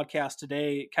on the broadcast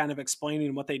today, kind of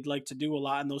explaining what they'd like to do a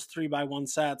lot in those 3-by-1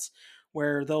 sets,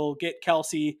 where they'll get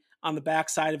Kelsey on the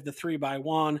backside of the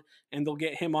 3-by-1, and they'll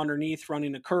get him underneath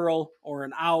running a curl or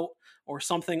an out or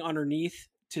something underneath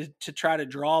to try to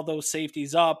draw those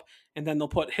safeties up. And then they'll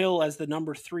put Hill as the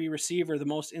number 3 receiver, the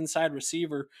most inside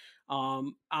receiver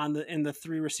in the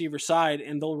 3 receiver side,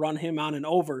 and they'll run him on and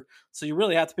over. So you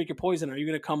really have to pick your poison. Are you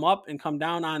going to come up and come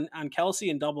down on Kelsey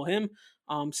and double him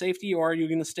safety, or are you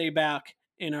going to stay back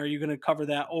and are you going to cover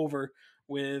that over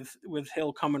with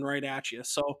Hill coming right at you?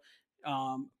 So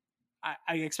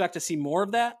I expect to see more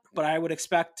of that, but I would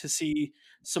expect to see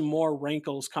some more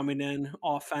wrinkles coming in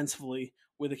offensively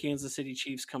with the Kansas City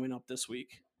Chiefs coming up this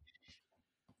week.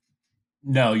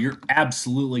 No, you're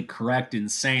absolutely correct in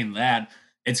saying that.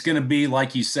 It's going to be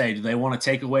like you say, do they want to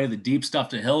take away the deep stuff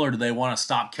to Hill, or do they want to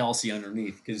stop Kelsey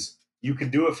underneath? Because you can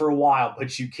do it for a while,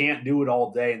 but you can't do it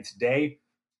all day. And today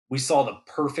we saw the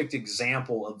perfect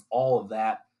example of all of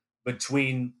that,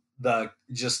 between the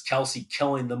just Kelsey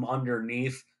killing them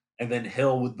underneath and then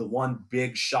Hill with the one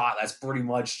big shot. That's pretty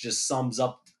much just sums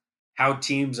up how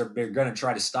teams are going to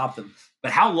try to stop them.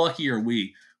 But how lucky are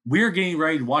we? We're getting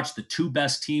ready to watch the two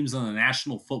best teams in the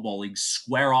National Football League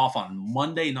square off on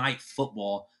Monday Night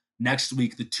Football next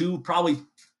week. There's two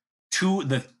of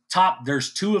the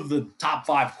top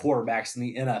 5 quarterbacks in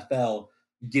the NFL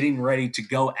getting ready to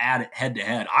go at it head to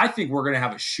head. I think we're going to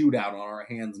have a shootout on our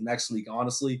hands next week,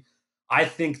 honestly. I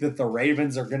think that the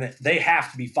Ravens they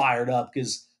have to be fired up,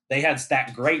 because they had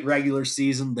that great regular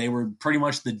season. They were pretty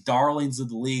much the darlings of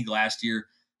the league last year,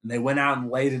 and they went out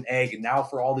and laid an egg. And now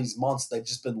for all these months, they've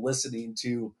just been listening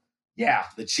to,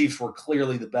 the Chiefs were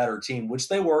clearly the better team, which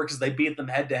they were, because they beat them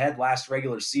head to head last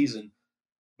regular season.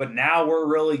 But now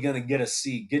we're really going to get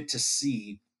to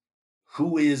see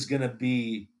who is going to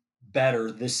be better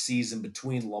this season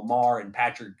between Lamar and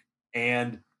Patrick.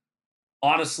 And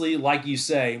honestly, like you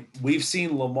say, we've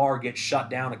seen Lamar get shut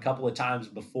down a couple of times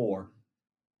before.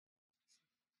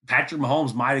 Patrick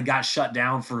Mahomes might have got shut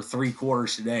down for 3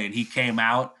 quarters today, and he came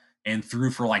out and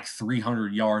threw for like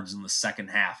 300 yards in the second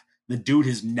half. The dude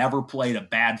has never played a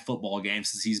bad football game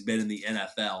since he's been in the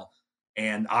NFL.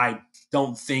 And I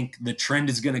don't think the trend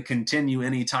is going to continue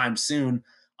anytime soon.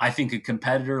 I think a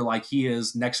competitor like he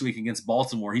is next week against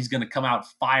Baltimore, he's going to come out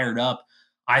fired up.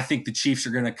 I think the Chiefs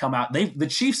are going to come out. The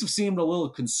Chiefs have seemed a little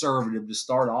conservative to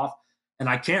start off, and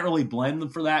I can't really blame them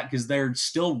for that, because they're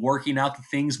still working out the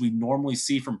things we normally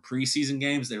see from preseason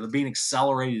games. They're being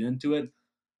accelerated into it.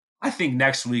 I think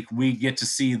next week we get to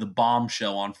see the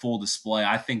bombshell on full display.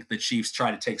 I think the Chiefs try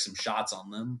to take some shots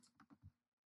on them.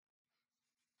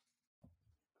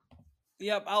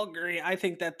 Yep, I'll agree. I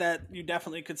think that you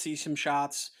definitely could see some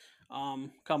shots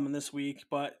coming this week.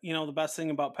 But, the best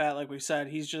thing about Pat, like we said,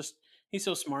 he's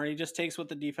so smart. He just takes what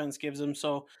the defense gives him.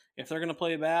 So if they're going to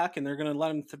play back and they're going to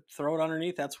let him throw it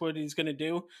underneath, that's what he's going to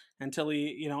do until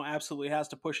he, absolutely has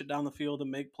to push it down the field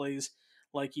and make plays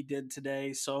like he did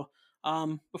today. So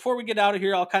before we get out of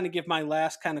here, I'll kind of give my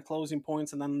last kind of closing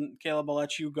points, and then Caleb, I'll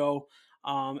let you go.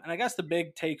 And I guess the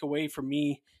big takeaway for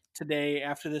me today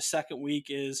after this second week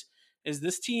is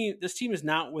this team is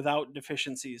not without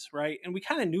deficiencies, right? And we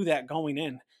kind of knew that going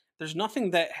in. There's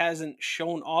nothing that hasn't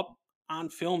shown up on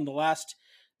film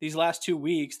these last 2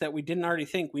 weeks that we didn't already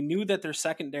think. We knew that their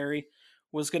secondary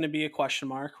was going to be a question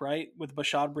mark, right? With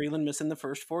Bashaud Breeland missing the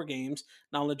first 4 games.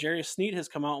 Now, L'Jarius Sneed has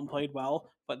come out and played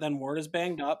well, but then Ward is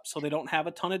banged up, so they don't have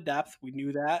a ton of depth. We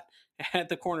knew that at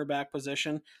the cornerback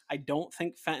position. I don't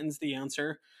think Fenton's the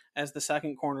answer as the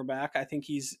second cornerback. I think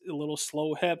he's a little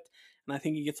slow-hipped, and I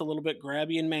think he gets a little bit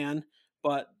grabby in man,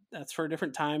 but that's for a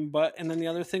different time. And then the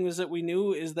other thing was that we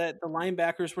knew is that the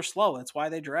linebackers were slow. That's why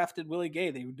they drafted Willie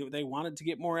Gay. They wanted to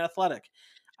get more athletic.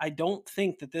 I don't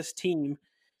think that this team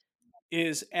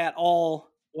is at all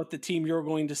what the team you're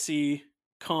going to see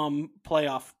come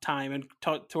playoff time and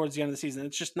towards the end of the season.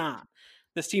 It's just not.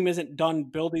 This team isn't done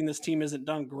building. This team isn't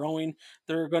done growing.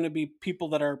 There are going to be people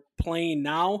that are playing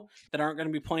now that aren't going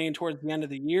to be playing towards the end of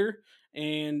the year.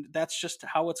 And that's just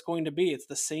how it's going to be. It's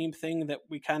the same thing that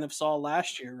we kind of saw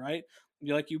last year, right?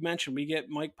 Like you mentioned, we get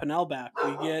Mike Pennell back.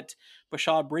 We get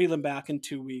Bashaud Breeland back in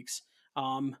 2 weeks.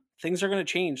 Things are going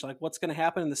to change. Like, what's going to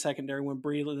happen in the secondary when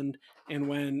Breeland and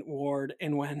when Ward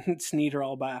and when Sneed are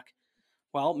all back?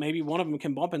 Well, maybe one of them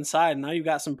can bump inside. And now you've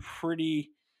got some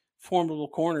pretty formidable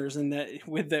corners, and that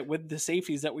with the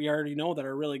safeties that we already know that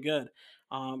are really good.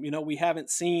 We haven't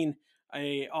seen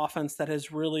a offense that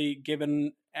has really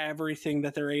given everything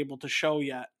that they're able to show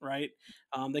yet, right?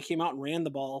 They came out and ran the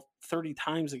ball 30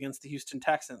 times against the Houston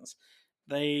Texans.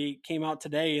 They came out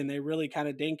today and they really kind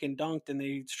of dink and dunked, and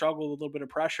they struggled with a little bit of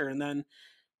pressure. And then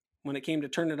when it came to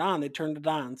turn it on, they turned it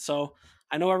on. So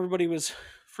I know everybody was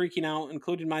freaking out,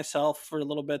 including myself for a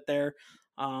little bit there.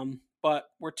 But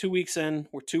we're 2 weeks in,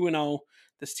 we're 2-0.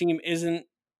 This team isn't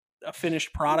a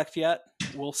finished product yet.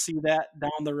 We'll see that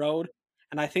down the road.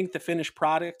 And I think the finished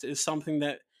product is something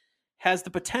that has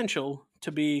the potential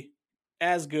to be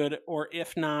as good, or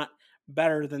if not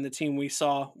better, than the team we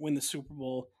saw win the Super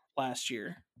Bowl last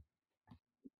year.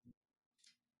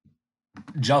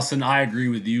 Justin, I agree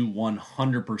with you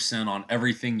 100% on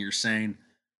everything you're saying.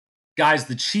 Guys,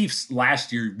 the Chiefs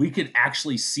last year, we could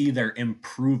actually see their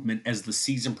improvement as the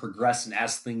season progressed and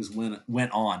as things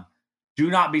went on. Do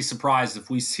not be surprised if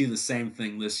we see the same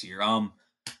thing this year.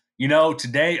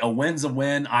 Today, a win's a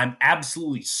win. I'm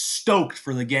absolutely stoked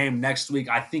for the game next week.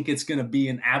 I think it's going to be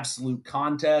an absolute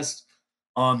contest.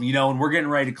 And we're getting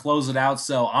ready to close it out.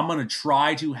 So I'm going to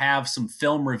try to have some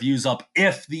film reviews up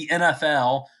if the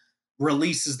NFL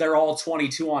releases their all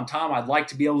 22 on time. I'd like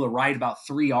to be able to write about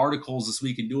 3 articles this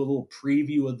week and do a little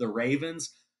preview of the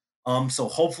Ravens. So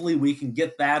hopefully we can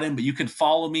get that in, but you can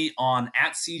follow me on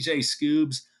 @CJ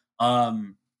Scoobs.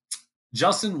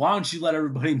 Justin, why don't you let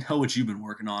everybody know what you've been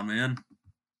working on, man?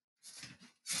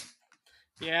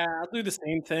 Yeah, I'll do the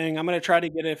same thing. I'm going to try to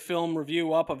get a film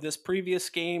review up of this previous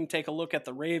game, take a look at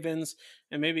the Ravens,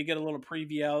 and maybe get a little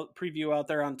preview out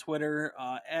there on Twitter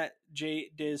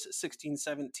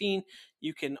 @JDiz1617.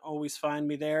 You can always find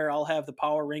me there. I'll have the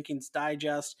Power Rankings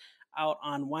Digest out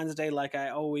on Wednesday like I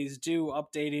always do,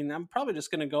 updating. I'm probably just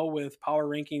going to go with Power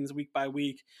Rankings week by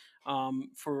week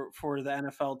for the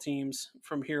NFL teams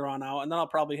from here on out. And then I'll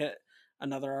probably hit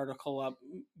another article up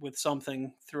with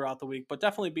something throughout the week, but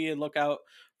definitely be a lookout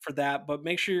for that. But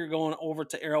make sure you're going over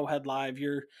to Arrowhead Live.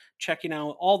 You're checking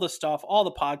out all the stuff, all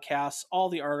the podcasts, all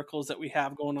the articles that we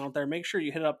have going out there. Make sure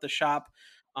you hit up the shop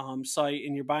site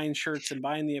and you're buying shirts and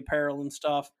buying the apparel and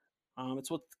stuff.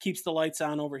 It's what keeps the lights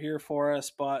on over here for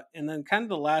us. And then kind of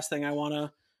the last thing I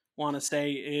want to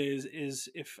say is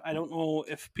if I don't know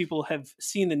if people have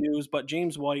seen the news, but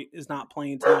James White is not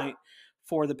playing tonight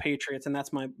for the Patriots, and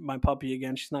that's my puppy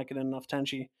again. She's not getting enough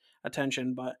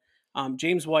attention, but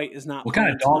James White is not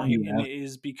playing tonight, and it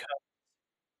is because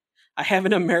I have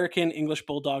an American English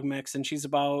Bulldog mix, and she's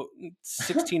about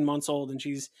 16 months old, and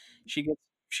she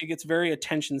gets very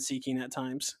attention seeking at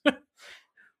times.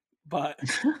 But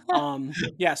so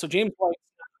James White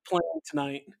is not playing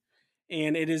tonight.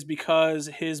 And it is because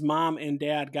his mom and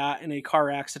dad got in a car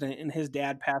accident, and his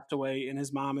dad passed away, and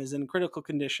his mom is in critical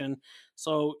condition.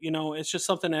 So, it's just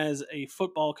something as a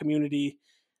football community.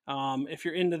 If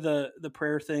you're into the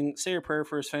prayer thing, say a prayer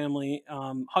for his family,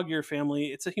 hug your family.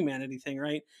 It's a humanity thing,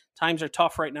 right? Times are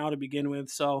tough right now to begin with.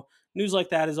 So news like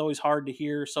that is always hard to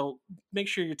hear. So make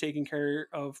sure you're taking care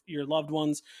of your loved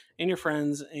ones and your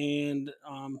friends, and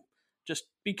just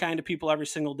be kind to people every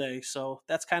single day. So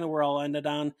that's kind of where I'll end it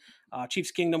on.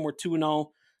 Chiefs Kingdom, we're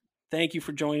 2-0. Thank you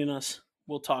for joining us.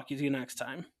 We'll talk to you next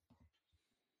time.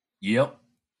 Yep.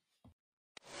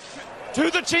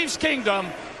 To the Chiefs Kingdom,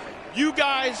 you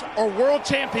guys are world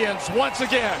champions once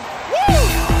again. Woo!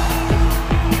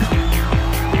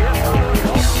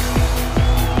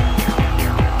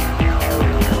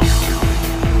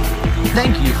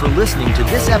 Thank you for listening to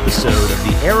this episode of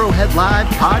the Arrowhead Live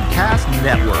Podcast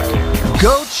Network.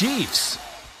 Go Chiefs!